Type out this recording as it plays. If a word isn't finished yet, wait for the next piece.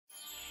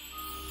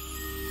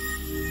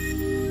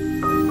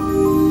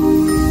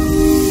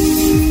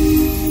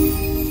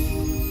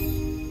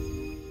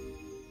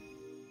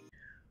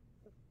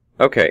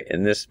Okay,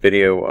 in this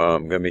video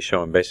I'm going to be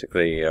showing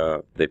basically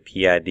the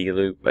PID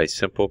loop, a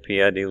simple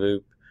PID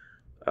loop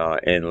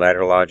in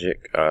ladder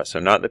logic. So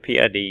not the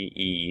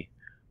PIDE,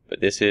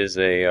 but this is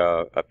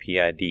a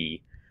PID,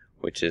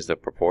 which is the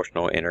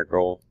proportional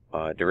integral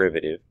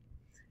derivative.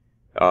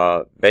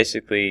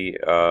 Basically,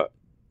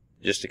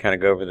 just to kind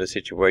of go over the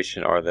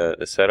situation or the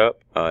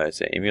setup,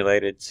 it's an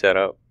emulated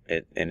setup,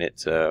 and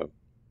it's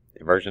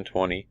version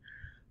 20.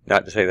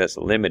 Not to say that's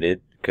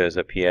limited, because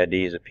a PID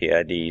is a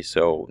PID,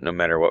 so no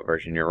matter what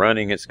version you're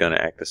running, it's going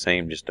to act the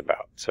same just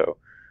about. So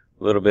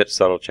a little bit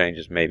subtle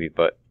changes maybe,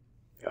 but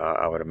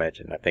I would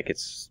imagine, I think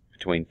it's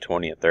between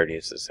 20 and 30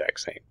 is the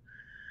exact same.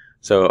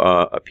 So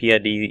a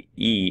PIDE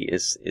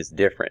is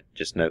different,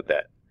 just note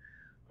that.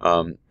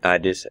 I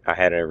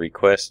had a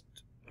request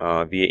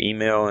via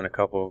email and a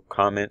couple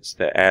comments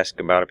that asked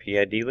about a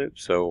PID loop,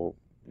 so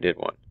did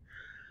one.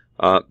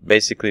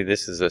 Basically,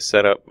 this is a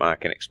setup. I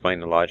can explain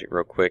the logic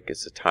real quick.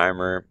 It's a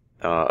timer,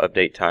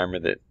 update timer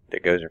that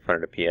goes in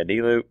front of the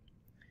PID loop.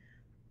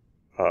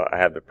 I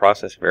have the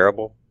process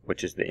variable,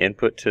 which is the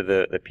input to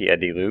the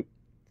PID loop.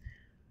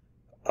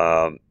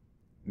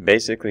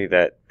 Basically,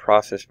 that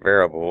process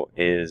variable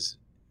is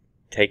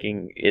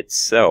taking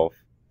itself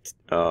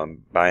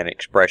by an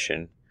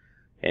expression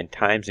and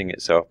timesing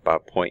itself by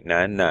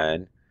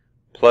 0.99,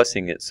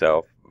 plusing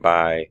itself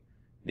by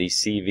the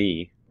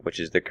CV, which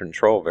is the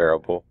control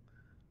variable,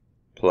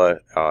 plus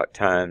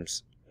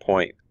times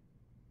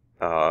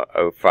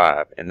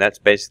 0.05, and that's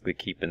basically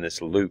keeping this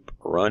loop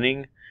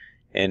running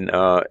and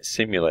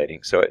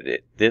simulating. So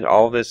it did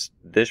all this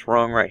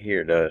rung right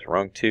here does.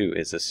 Rung 2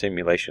 is a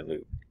simulation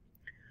loop.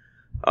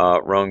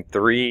 Rung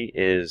 3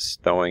 is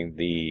throwing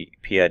the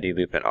PID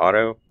loop in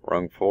auto.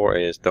 Rung 4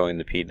 is throwing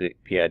the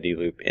PID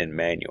loop in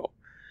manual.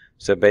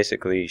 So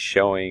basically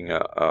showing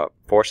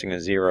forcing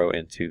a 0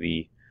 into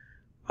the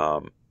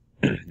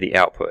the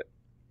output.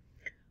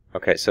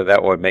 Okay, so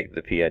that would make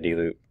the PID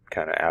loop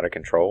kind of out of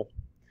control.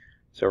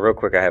 So real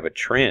quick, I have a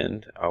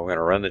trend. I'm going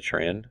to run the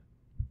trend.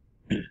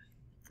 And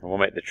we'll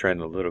make the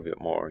trend a little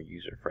bit more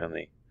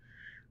user-friendly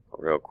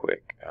real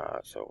quick.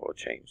 So we'll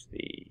change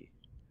the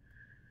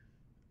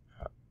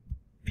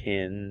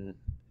pin,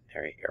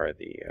 or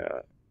the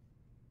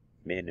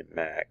min and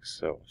max,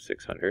 so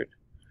 600.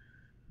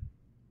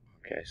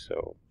 Okay,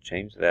 so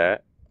change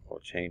that.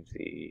 We'll change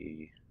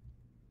the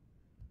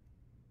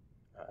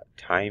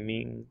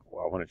timing.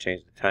 Well, I want to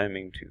change the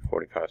timing to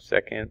 45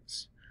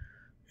 seconds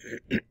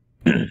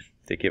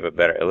to give a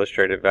better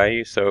illustrative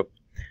value. So,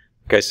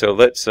 okay, so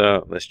let's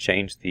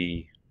change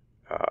the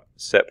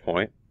set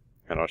point,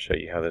 and I'll show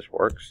you how this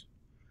works.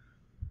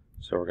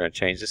 So we're going to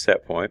change the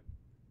set point,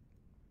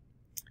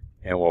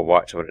 and we'll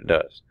watch what it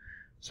does.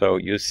 So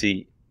you'll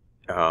see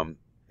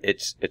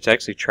it's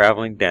actually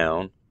traveling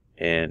down,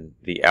 and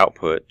the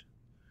output,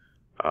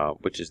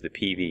 which is the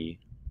PV,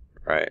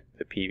 right?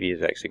 The PV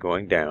is actually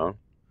going down.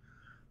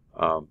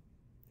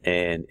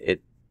 And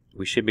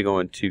we should be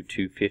going to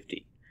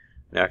 250.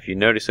 Now if you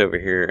notice over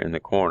here in the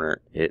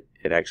corner, it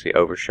actually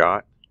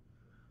overshot.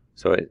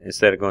 So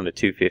instead of going to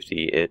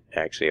 250, it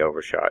actually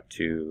overshot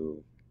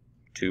to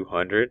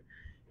 200,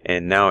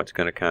 and now it's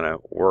going to kind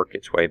of work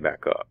its way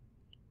back up,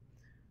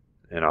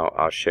 and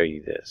I'll show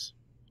you this.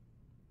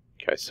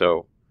 Okay,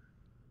 so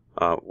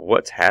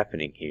what's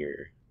happening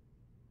here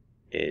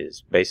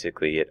is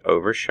basically it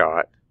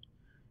overshot,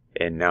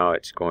 and now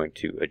it's going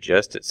to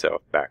adjust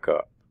itself back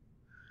up.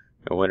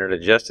 And when it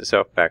adjusts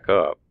itself back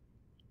up,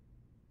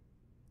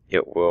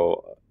 it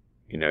will,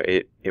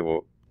 it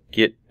will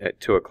get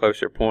to a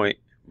closer point,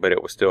 but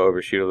it will still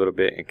overshoot a little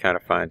bit and kind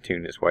of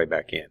fine-tune its way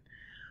back in.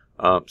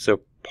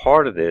 So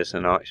part of this,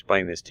 and I'll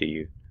explain this to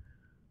you,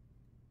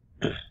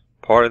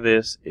 part of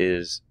this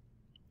is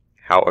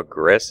how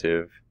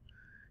aggressive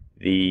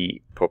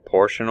the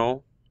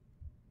proportional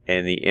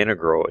and the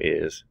integral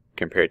is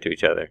compared to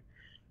each other.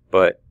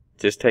 But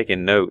just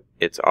taking note,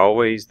 it's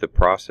always the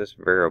process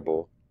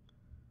variable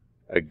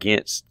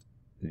against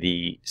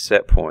the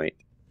set point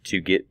to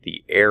get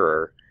the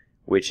error,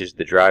 which is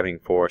the driving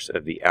force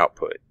of the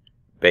output,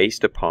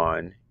 based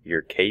upon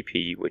your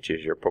KP, which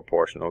is your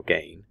proportional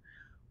gain,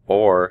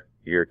 or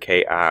your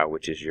KI,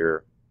 which is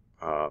your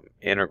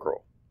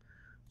integral.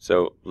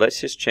 So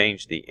let's just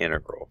change the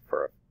integral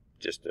for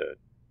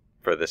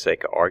the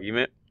sake of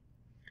argument.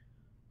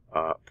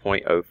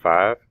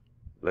 0.05.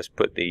 Let's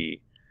put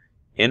the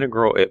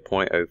integral at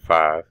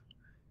 0.05,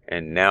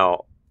 and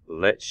now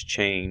let's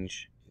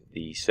change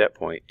the set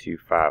point to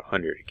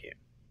 500 again.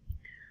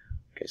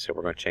 Okay, so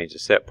we're going to change the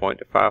set point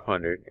to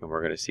 500, and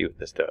we're going to see what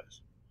this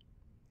does.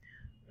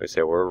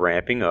 So we're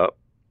ramping up.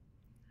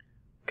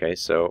 Okay,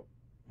 so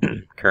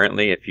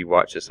currently, if you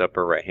watch this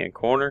upper right hand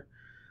corner,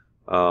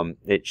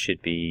 it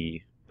should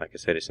be, like I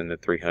said, it's in the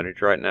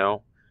 300s right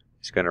now.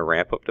 It's going to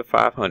ramp up to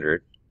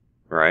 500,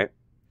 right?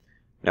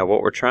 Now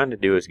what we're trying to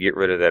do is get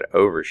rid of that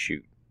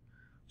overshoot.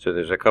 So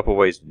there's a couple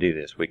ways to do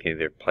this. We can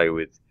either play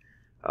with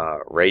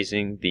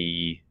raising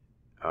the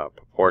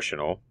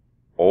proportional,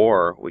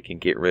 or we can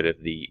get rid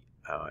of the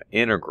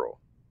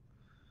integral.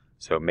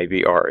 So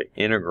maybe our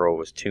integral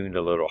was tuned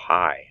a little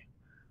high.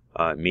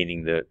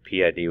 meaning the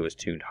PID was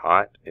tuned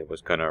hot. It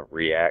was going to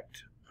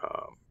react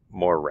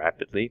more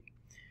rapidly.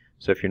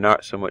 So if you're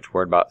not so much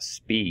worried about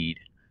speed,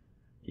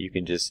 you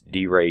can just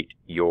derate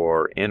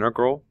your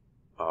integral.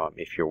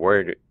 If you're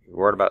worried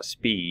about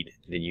speed,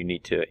 then you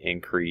need to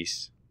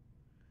increase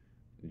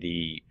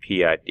the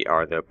PID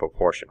or the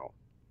proportional,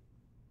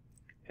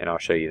 and I'll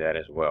show you that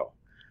as well.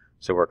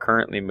 So we're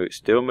currently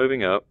still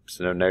moving up.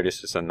 So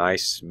notice it's a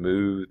nice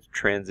smooth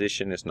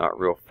transition. It's not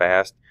real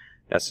fast.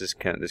 That's just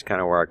kind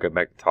of where I go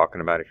back to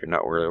talking about if you're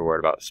not really worried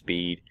about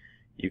speed,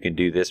 you can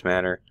do this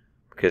manner,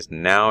 because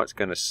now it's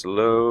going to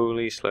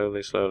slowly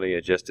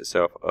adjust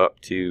itself up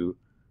to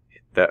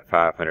that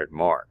 500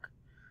 mark.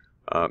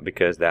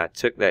 Because I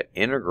took that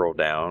integral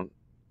down,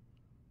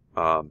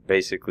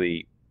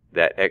 basically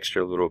that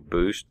extra little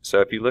boost. So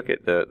if you look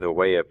at the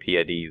way a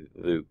PID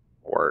loop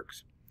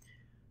works,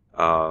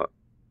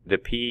 the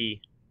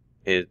P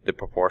is the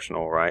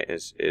proportional, right,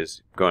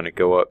 is going to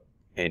go up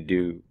and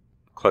do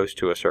close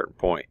to a certain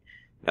point.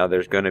 Now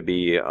there's going to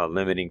be a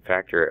limiting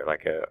factor,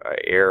 like a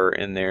error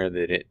in there,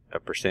 a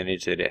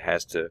percentage that it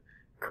has to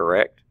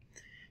correct,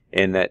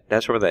 and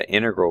that's where the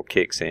integral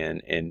kicks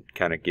in and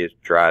kind of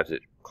drives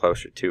it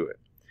closer to it.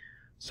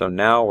 So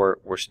now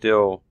we're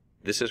still,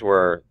 this is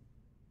where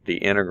the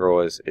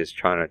integral is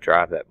trying to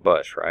drive that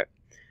bus, right?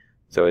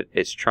 So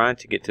it's trying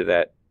to get to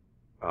that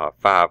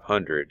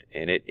 500,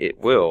 and it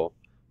will,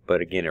 but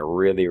again, it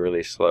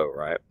really slow,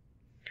 right?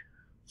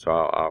 So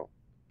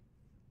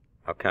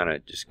I'll kind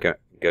of just go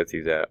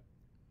through that.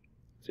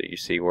 So you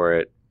see we're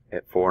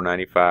at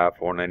 495,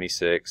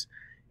 496,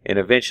 and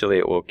eventually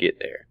it will get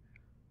there.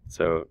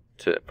 So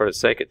for the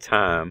sake of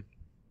time,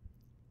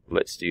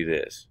 let's do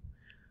this.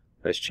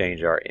 Let's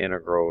change our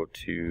integral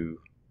to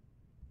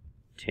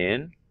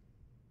 10,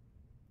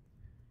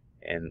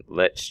 and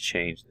let's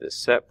change the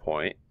set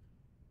point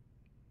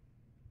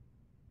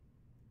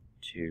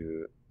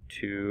to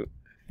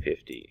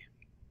 250.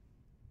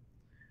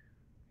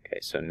 Okay,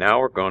 so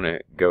now we're going to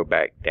go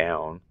back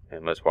down,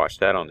 and let's watch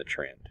that on the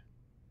trend.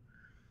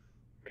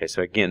 Okay,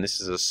 so again, this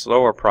is a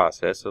slower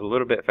process, a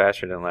little bit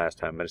faster than last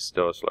time, but it's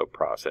still a slow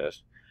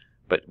process.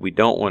 But we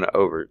don't want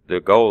to the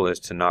goal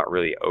is to not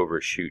really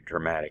overshoot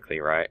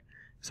dramatically, right?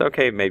 It's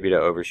okay maybe to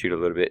overshoot a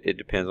little bit. It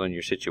depends on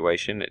your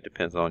situation. It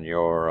depends on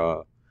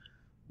your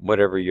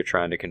whatever you're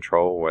trying to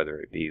control, whether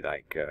it be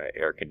like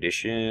air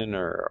condition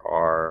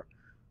or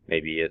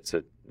maybe it's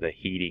the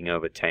heating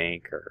of a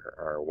tank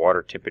or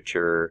water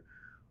temperature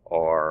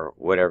or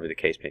whatever the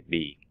case may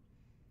be.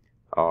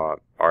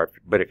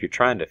 But if you're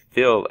trying to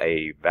fill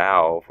a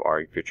valve or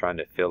if you're trying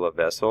to fill a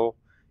vessel,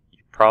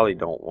 you probably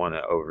don't want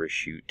to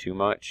overshoot too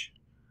much.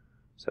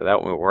 So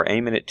that one, we're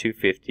aiming at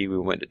 250. We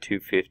went to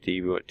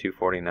 250. We went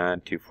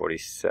 249,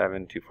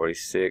 247,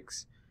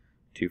 246,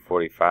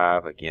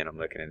 245. Again, I'm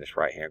looking in this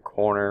right-hand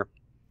corner.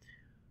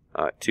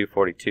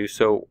 242.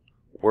 So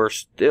we're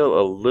still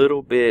a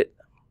little bit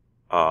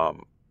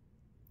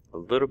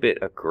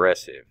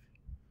aggressive.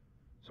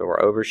 So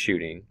we're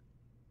overshooting.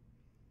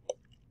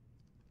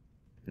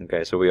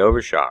 Okay, so we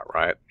overshot,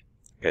 right?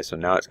 Okay, so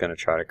now it's going to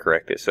try to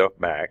correct itself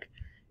back,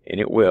 and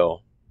it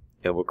will.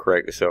 It will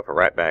correct itself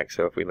right back.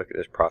 So if we look at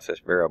this process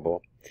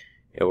variable,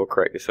 it will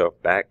correct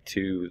itself back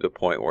to the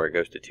point where it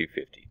goes to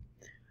 250.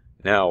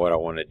 Now what I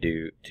want to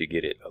do to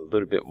get it a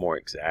little bit more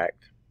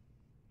exact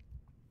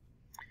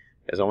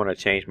is I want to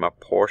change my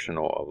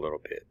proportional a little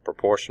bit.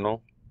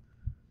 Proportional,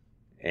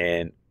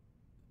 and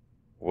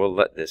we'll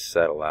let this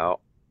settle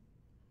out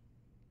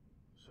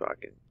so I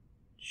can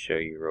show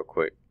you real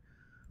quick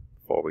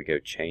before we go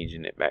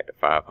changing it back to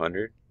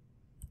 500.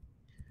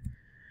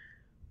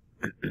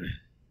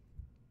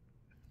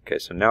 Okay,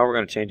 so now we're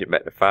going to change it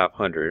back to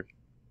 500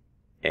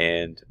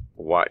 and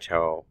watch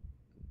how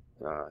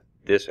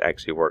this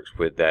actually works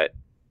with that,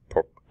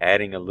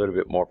 adding a little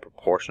bit more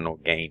proportional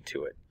gain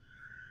to it.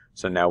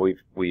 So now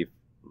we've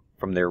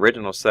from the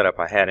original setup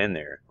I had in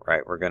there,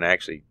 right, we're going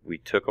to we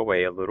took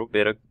away a little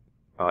bit of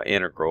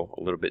integral,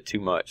 a little bit too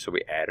much, so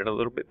we added a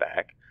little bit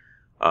back.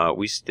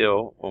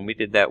 When we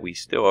did that, we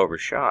still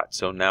overshot.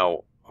 So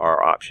now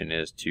our option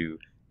is to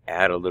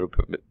add a little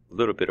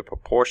bit of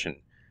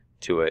proportion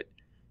to it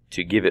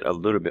to give it a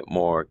little bit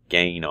more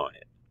gain on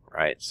it,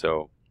 right?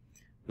 So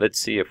let's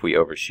see if we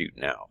overshoot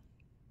now.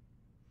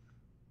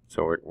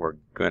 So we're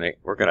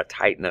gonna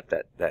tighten up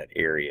that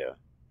area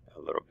a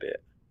little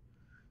bit.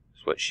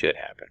 That's what should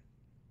happen.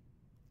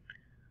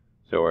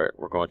 So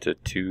we're going to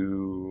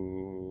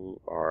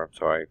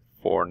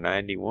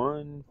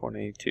 491,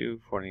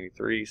 492,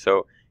 493.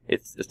 So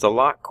it's a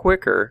lot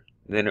quicker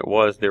than it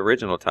was the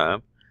original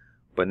time,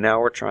 but now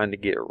we're trying to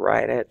get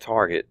right at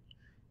target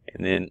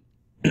and then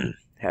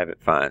have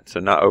it fine. So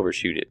not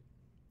overshoot it.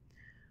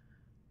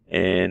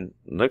 And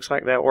looks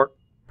like that worked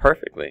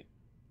perfectly.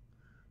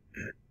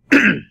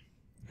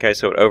 Okay,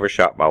 so it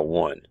overshot by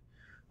 1,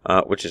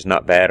 which is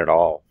not bad at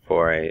all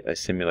for a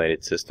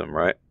simulated system,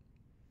 right?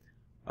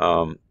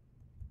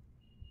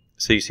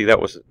 So you see that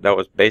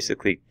was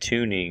basically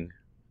tuning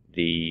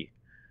the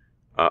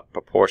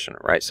proportion,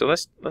 right? So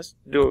let's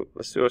do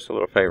us a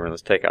little favor and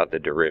let's take out the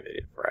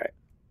derivative, right?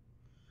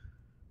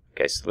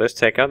 Okay, so let's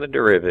take out the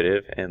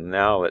derivative, and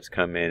now let's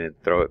come in and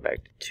throw it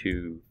back to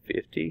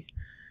 250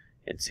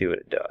 and see what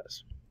it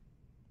does.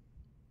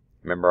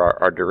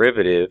 Remember, our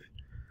derivative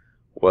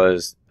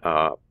was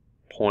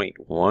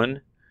 0.1,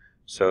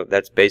 so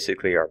that's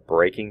basically our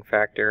braking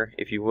factor.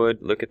 If you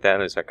would, look at that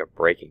as like a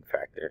braking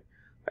factor.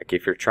 Like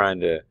if you're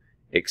trying to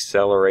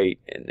accelerate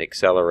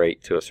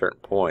to a certain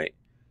point,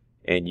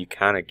 and you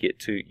kind of get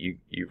to, you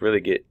really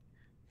get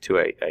to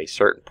a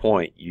certain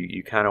point,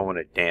 you kind of want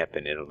to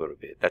dampen it a little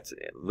bit. That's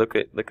look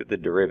at the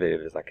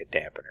derivative as like a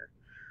dampener.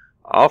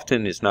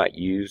 Often it's not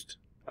used.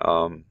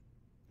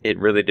 It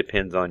really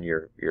depends on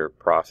your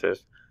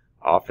process.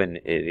 Often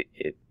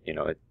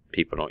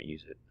people don't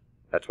use it.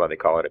 That's why they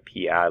call it a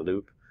PI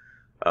loop.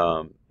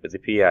 But the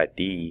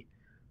PID,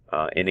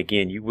 and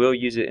again, you will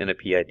use it in a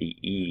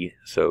PIDE,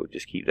 so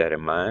just keep that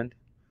in mind.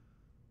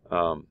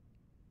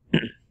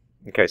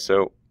 Okay,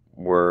 so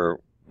we're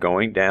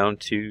going down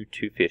to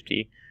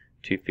 250,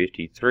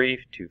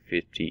 253,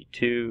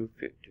 252,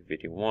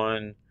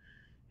 251,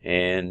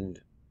 and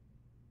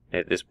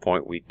at this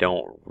point we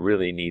don't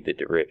really need the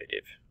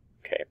derivative.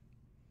 Okay.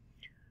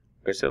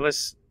 Okay, so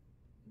let's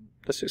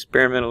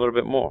experiment a little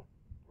bit more,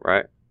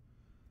 right?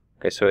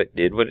 Okay, so it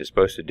did what it's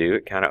supposed to do.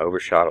 It kind of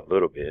overshot a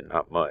little bit,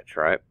 not much,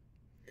 right?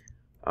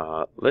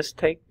 Let's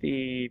take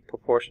the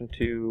proportion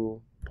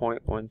to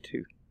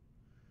 0.12,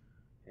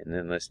 and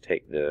then let's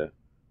take the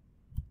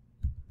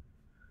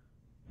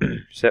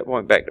set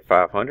point back to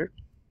 500.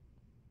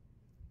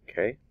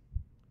 Okay,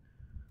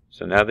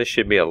 so now this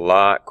should be a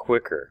lot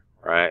quicker,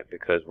 right?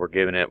 Because we're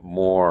giving it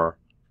more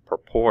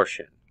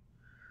proportion.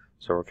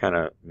 So we're kind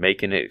of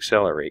making it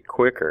accelerate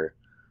quicker,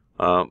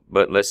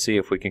 but let's see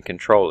if we can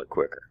control it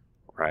quicker,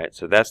 right?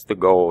 So that's the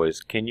goal, is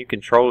can you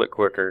control it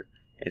quicker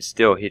and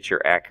still hit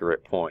your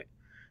accurate point?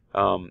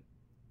 I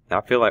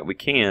feel like we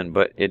can,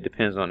 but it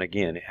depends on,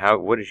 again,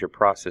 what does your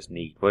process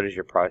need? What is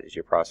your is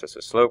your process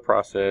a slow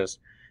process?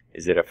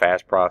 Is it a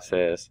fast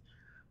process?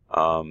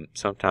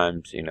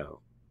 Sometimes,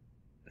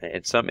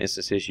 in some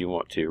instances you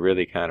want to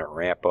really kind of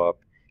ramp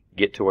up,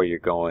 get to where you're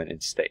going,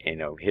 and stay,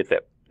 hit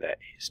that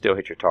still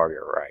hit your target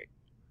right.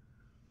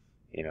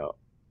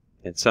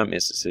 In some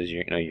instances,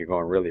 you're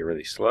going really,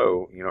 really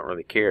slow. You don't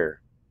really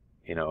care.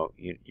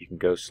 You can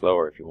go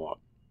slower if you want.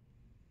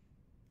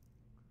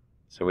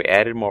 So we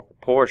added more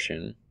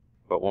proportion,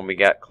 but when we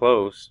got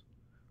close,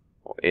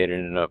 it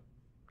ended up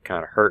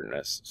kind of hurting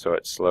us. So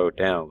it slowed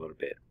down a little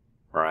bit,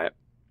 right?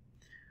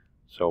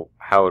 So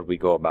how would we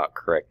go about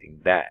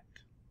correcting that?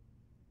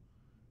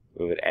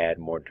 We would add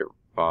more.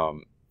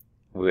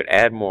 We would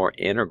add more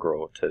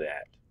integral to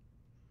that.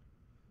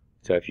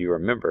 So if you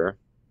remember,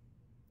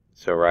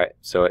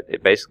 so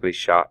it basically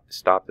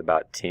stopped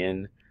about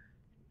 10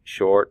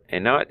 short,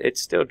 and now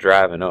it's still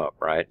driving up,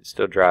 right? It's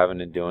still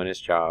driving and doing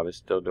its job. It's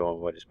still doing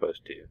what it's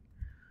supposed to do.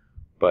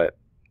 But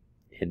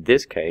in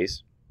this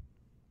case,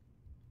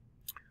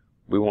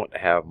 we want to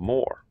have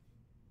more.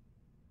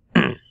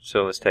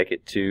 So let's take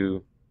it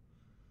to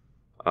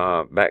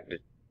back to,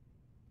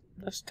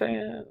 let's take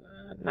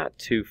not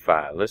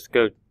 2.5. Let's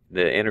go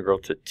the integral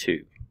to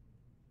 2.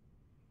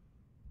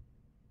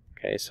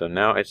 Okay, so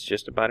now it's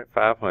just about at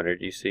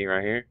 500. You see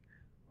right here,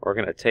 we're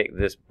going to take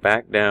this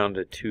back down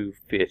to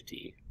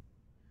 250,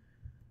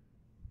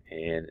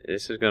 and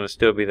this is going to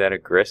still be that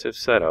aggressive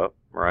setup,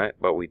 right?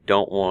 But we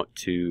don't want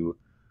to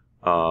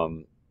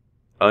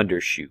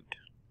undershoot.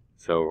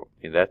 So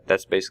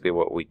that's basically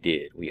what we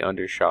did. We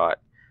undershot.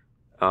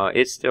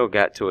 It still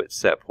got to its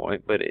set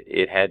point, but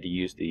it had to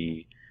use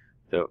the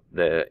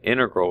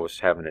integral was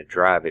having to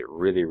drive it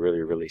really,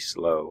 really, really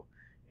slow.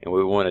 And what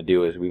we want to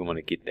do is we want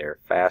to get there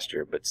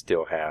faster, but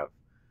still have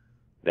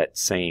that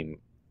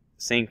same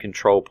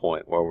control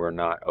point where we're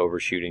not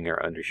overshooting or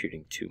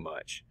undershooting too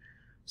much.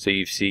 So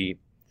you see,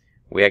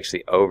 we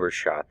actually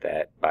overshot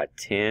that by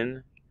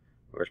 10.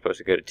 We're supposed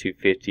to go to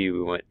 250.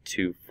 We went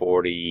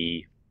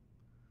 240.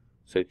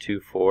 So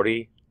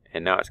 240,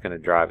 and now it's going to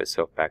drive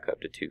itself back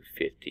up to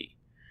 250.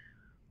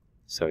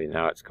 So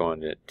now it's going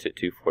to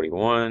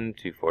 241,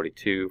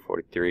 242,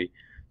 43.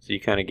 So you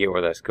kind of get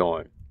where that's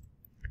going.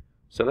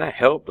 So that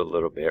helped a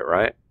little bit,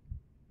 right?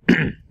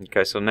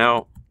 Okay, so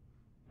now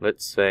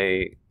let's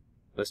take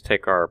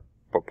our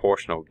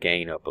proportional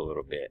gain up a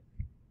little bit.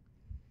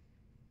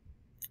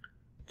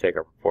 Take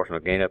our proportional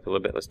gain up a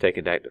little bit. Let's take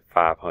it back to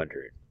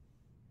 500.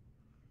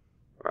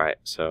 Right,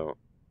 so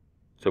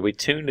we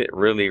tuned it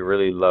really,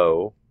 really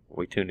low.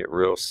 We tuned it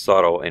real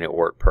subtle, and it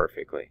worked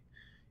perfectly.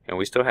 And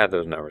we still have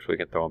those numbers. We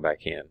can throw them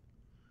back in.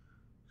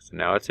 So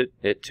now it's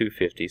at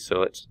 250. So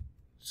let's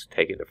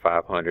take it to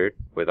 500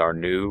 with our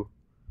new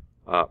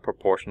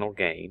proportional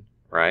gain,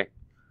 right?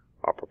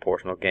 Our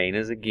proportional gain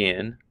is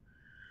again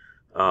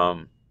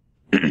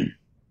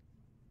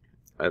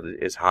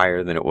is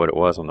higher than what it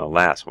was on the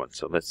last one.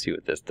 So let's see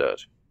what this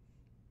does.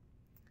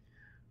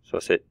 So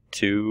it's at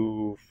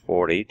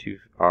 240,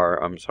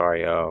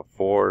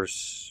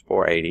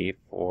 480,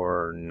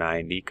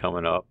 490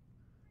 coming up.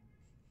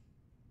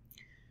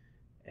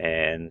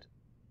 And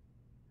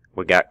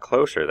we got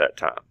closer that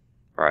time,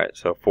 right?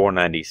 So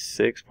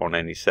 496,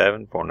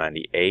 497,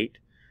 498,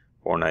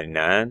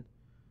 $4.99,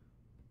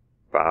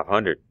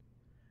 $500.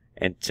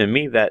 And to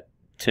me that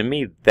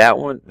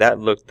one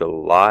looked a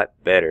lot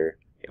better.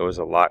 It was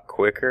a lot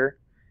quicker,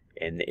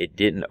 and it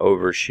didn't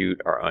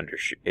overshoot or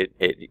undershoot.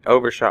 It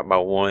overshot by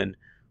one,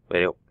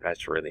 but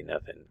that's really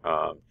nothing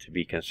to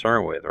be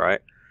concerned with,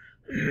 right?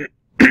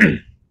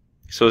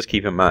 So let's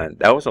keep in mind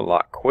that was a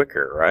lot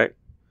quicker, right?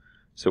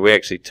 So we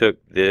actually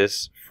took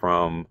this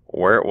from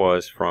where it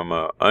was from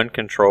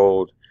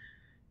uncontrolled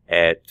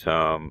at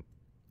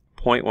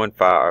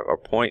 0.15 or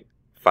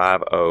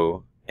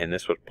 0.50, and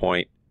this was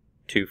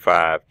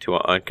 0.25, to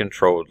an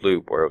uncontrolled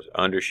loop where it was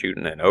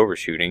undershooting and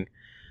overshooting,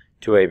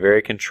 to a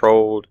very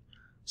controlled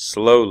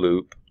slow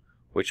loop,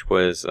 which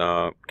was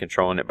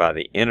controlling it by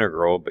the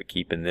integral but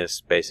keeping this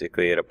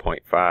basically at a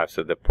 0.5.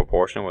 So the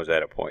proportion was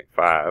at a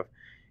 0.5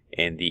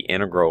 and the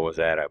integral was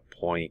at a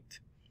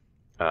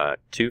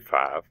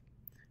 0.25.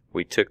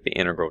 We took the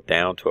integral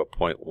down to a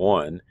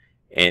 0.1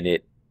 and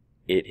it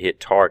hit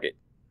target.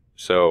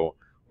 So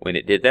when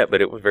it did that,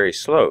 but it was very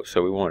slow,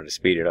 so we wanted to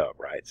speed it up,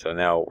 right? So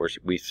now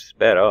we've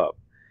sped up,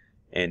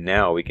 and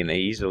now we can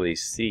easily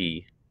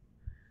see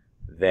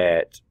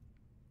that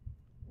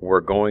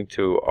we're going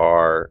to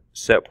our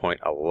set point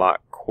a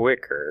lot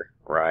quicker,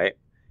 right?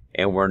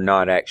 And we're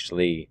not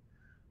actually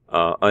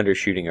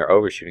undershooting or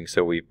overshooting,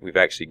 so we've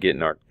actually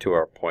getting to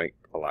our point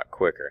a lot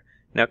quicker.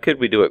 Now, could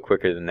we do it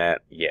quicker than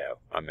that? Yeah,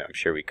 I mean, I'm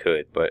sure we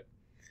could, but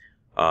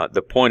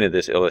the point of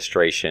this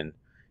illustration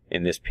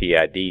in this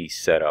PID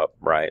setup,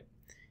 right,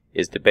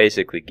 is to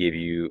basically give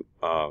you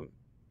an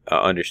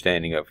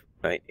understanding of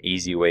an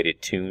easy way to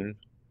tune,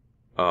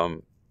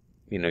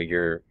 you know,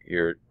 your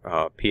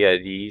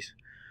PIDs.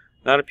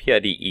 Not a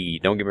PIDE,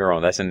 don't get me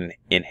wrong, that's an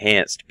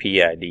enhanced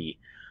PID.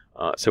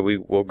 So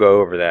we'll go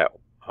over that,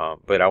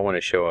 but I want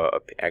to show a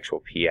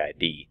actual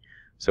PID.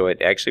 So it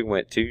actually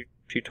went to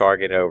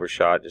target,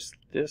 overshot just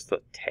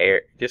a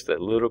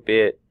little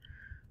bit.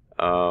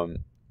 You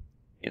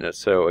know,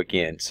 so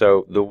again,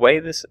 so the way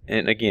this,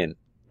 and again,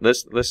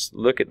 let's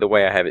look at the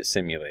way I have it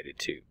simulated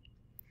too.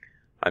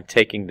 I'm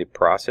taking the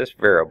process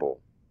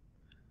variable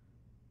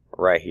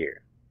right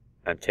here.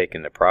 I'm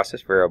taking the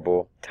process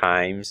variable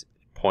times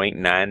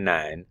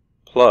 0.99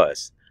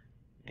 plus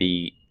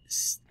the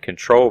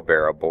control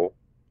variable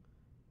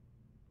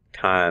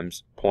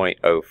times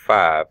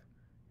 0.05,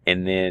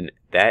 and then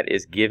that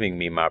is giving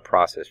me my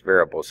process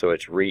variable. So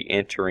it's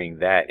re-entering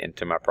that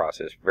into my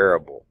process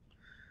variable.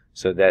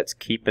 So that's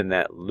keeping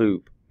that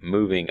loop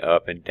moving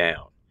up and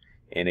down.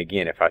 And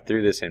again, if I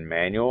threw this in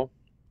manual,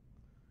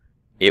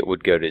 it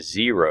would go to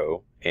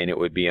 0 and it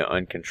would be an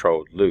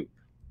uncontrolled loop,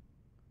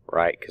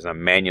 right? Because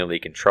I'm manually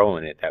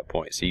controlling it at that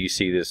point. So you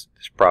see this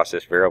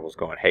process variable is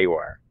going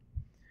haywire.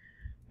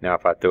 Now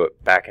if I throw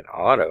it back in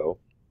auto,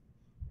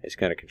 it's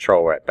going to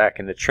control right back,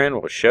 and the trend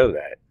will show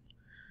that.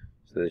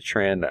 So the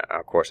trend,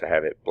 of course, I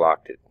have it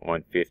blocked at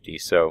 150,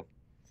 so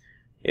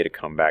it'll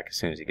come back as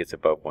soon as it gets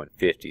above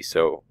 150.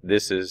 So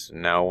this is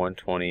now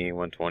 120,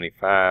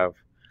 125.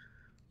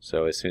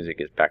 So as soon as it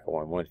gets back at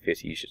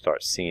 150, you should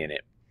start seeing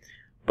it.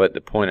 But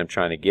the point I'm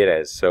trying to get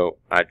at is, so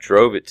I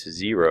drove it to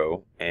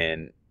 0,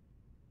 and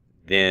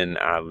then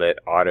I let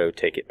auto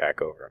take it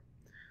back over.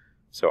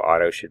 So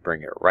auto should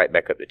bring it right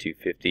back up to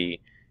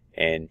 250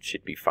 and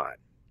should be fine.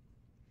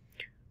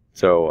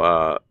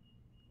 So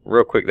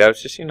real quick, that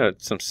was just, you know,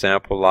 some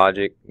sample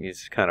logic you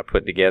just kind of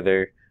put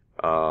together,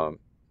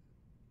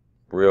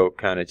 real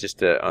kind of just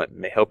to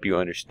help you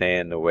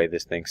understand the way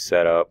this thing's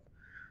set up,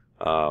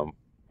 or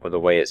the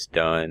way it's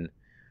done.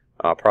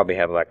 I'll probably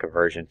have like a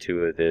version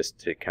 2 of this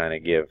to kind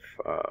of give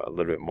a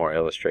little bit more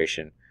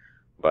illustration,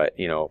 but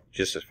you know,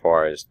 just as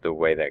far as the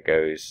way that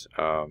goes,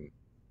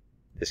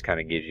 this kind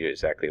of gives you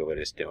exactly what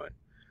it's doing.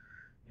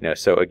 You know,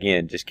 so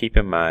again, just keep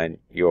in mind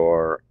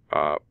your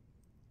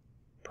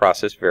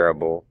process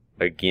variable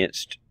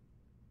against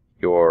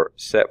your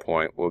set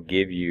point will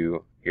give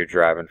you your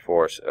driving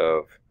force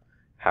of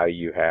how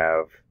you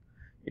have,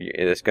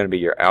 it's going to be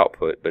your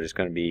output, but it's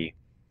going to be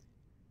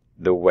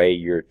the way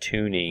your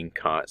tuning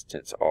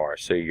constants are.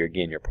 So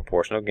again, your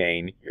proportional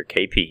gain, your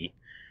KP,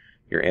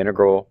 your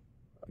integral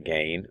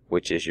gain,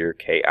 which is your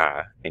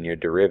KI, and your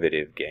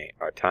derivative gain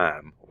or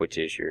time, which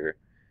is your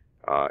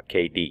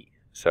KD.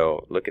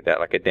 So look at that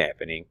like a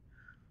dampening.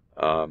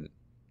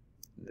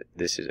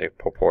 This is a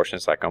proportion,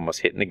 it's like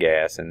almost hitting the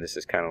gas, and this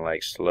is kind of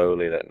like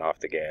slowly letting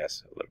off the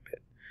gas a little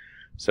bit.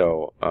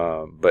 So,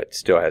 but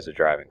still has a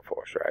driving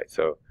force, right?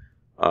 So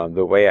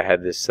the way I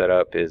have this set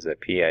up is a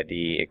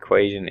PID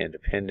equation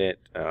independent.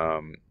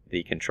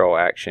 The control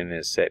action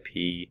is set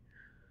P,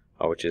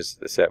 which is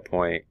the set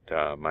point,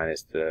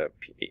 minus the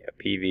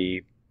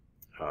PV,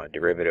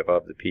 derivative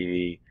of the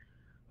PV.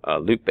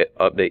 Loop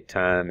update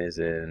time is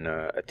in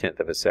 1/10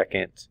 of a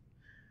second.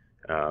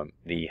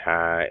 The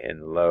high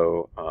and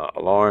low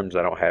alarms,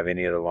 I don't have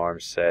any of the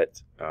alarms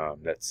set.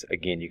 That's,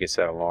 again, you can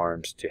set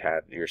alarms to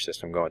have your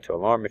system go into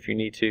alarm if you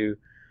need to.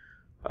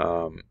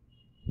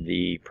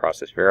 The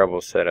process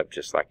variable setup,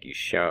 just like you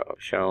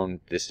shown.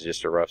 This is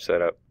just a rough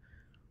setup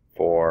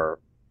for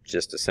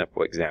just a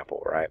simple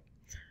example, right?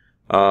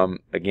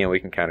 Again, we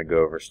can kind of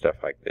go over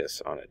stuff like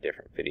this on a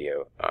different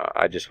video.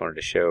 I just wanted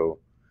to show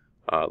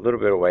a little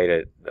bit of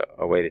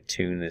a way to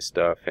tune this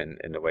stuff and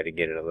the way to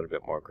get it a little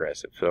bit more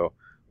aggressive. So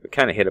we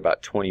kind of hit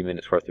about 20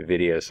 minutes worth of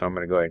video, so I'm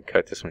going to go ahead and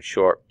cut this one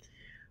short.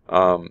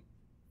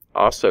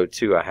 Also,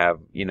 too, I have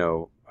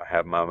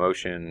my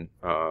motion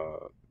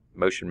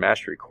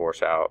mastery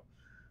course out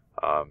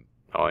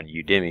on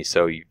Udemy,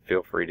 so you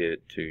feel free to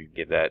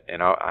get that,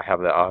 and I'll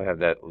have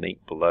that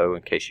link below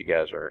in case you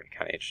guys are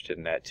kind of interested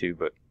in that too.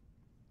 But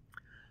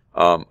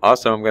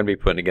also, I'm going to be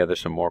putting together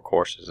some more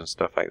courses and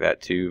stuff like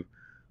that too.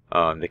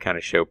 They kind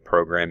of show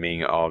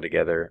programming all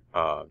together,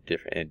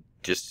 different, and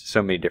just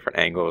so many different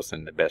angles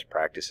and the best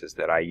practices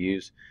that I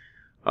use.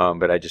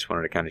 But I just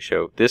wanted to kind of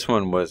show. This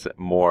one was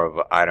more of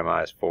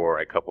itemized for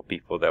a couple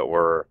people that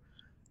were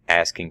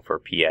asking for a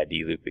PID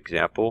loop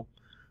example.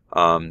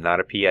 Not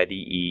a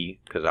PIDE,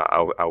 because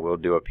I will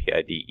do a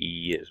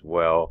PIDE as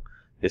well.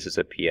 This is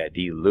a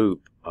PID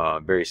loop.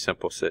 Very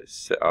simple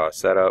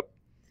setup.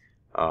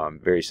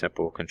 Very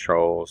simple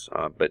controls,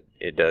 but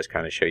it does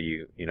kind of show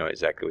you,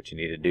 exactly what you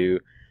need to do,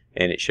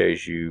 and it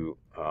shows you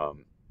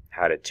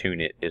how to tune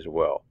it as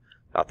well.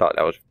 I thought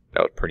that was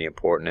pretty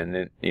important, and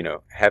then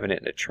having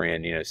it in a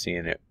trend,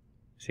 seeing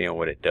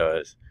what it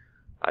does,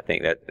 I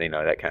think that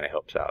that kind of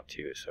helps out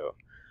too. So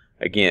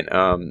again,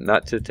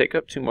 not to take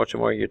up too much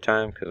more of your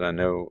time, because I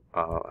know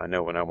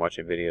when I'm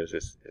watching videos,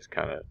 it's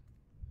kind of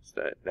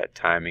that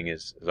timing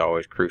is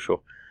always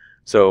crucial.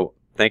 So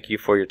thank you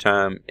for your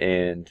time,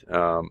 and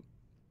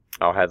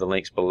I'll have the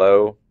links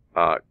below.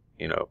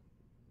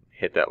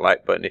 Hit that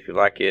like button if you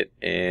like it,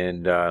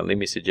 and leave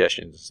me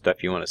suggestions,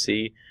 stuff you want to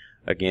see.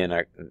 Again,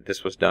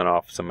 this was done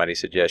off somebody's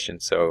suggestion,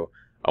 so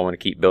I want to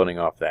keep building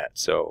off that.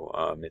 So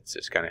it's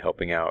just kind of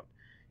helping out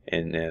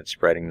and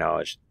spreading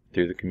knowledge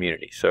through the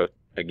community. So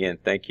again,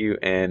 thank you,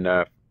 and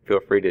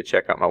feel free to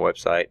check out my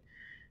website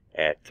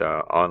at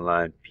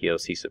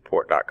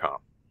onlineplcsupport.com.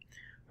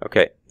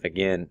 Okay,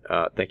 again,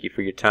 thank you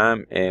for your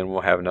time, and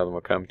we'll have another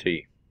one come to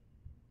you.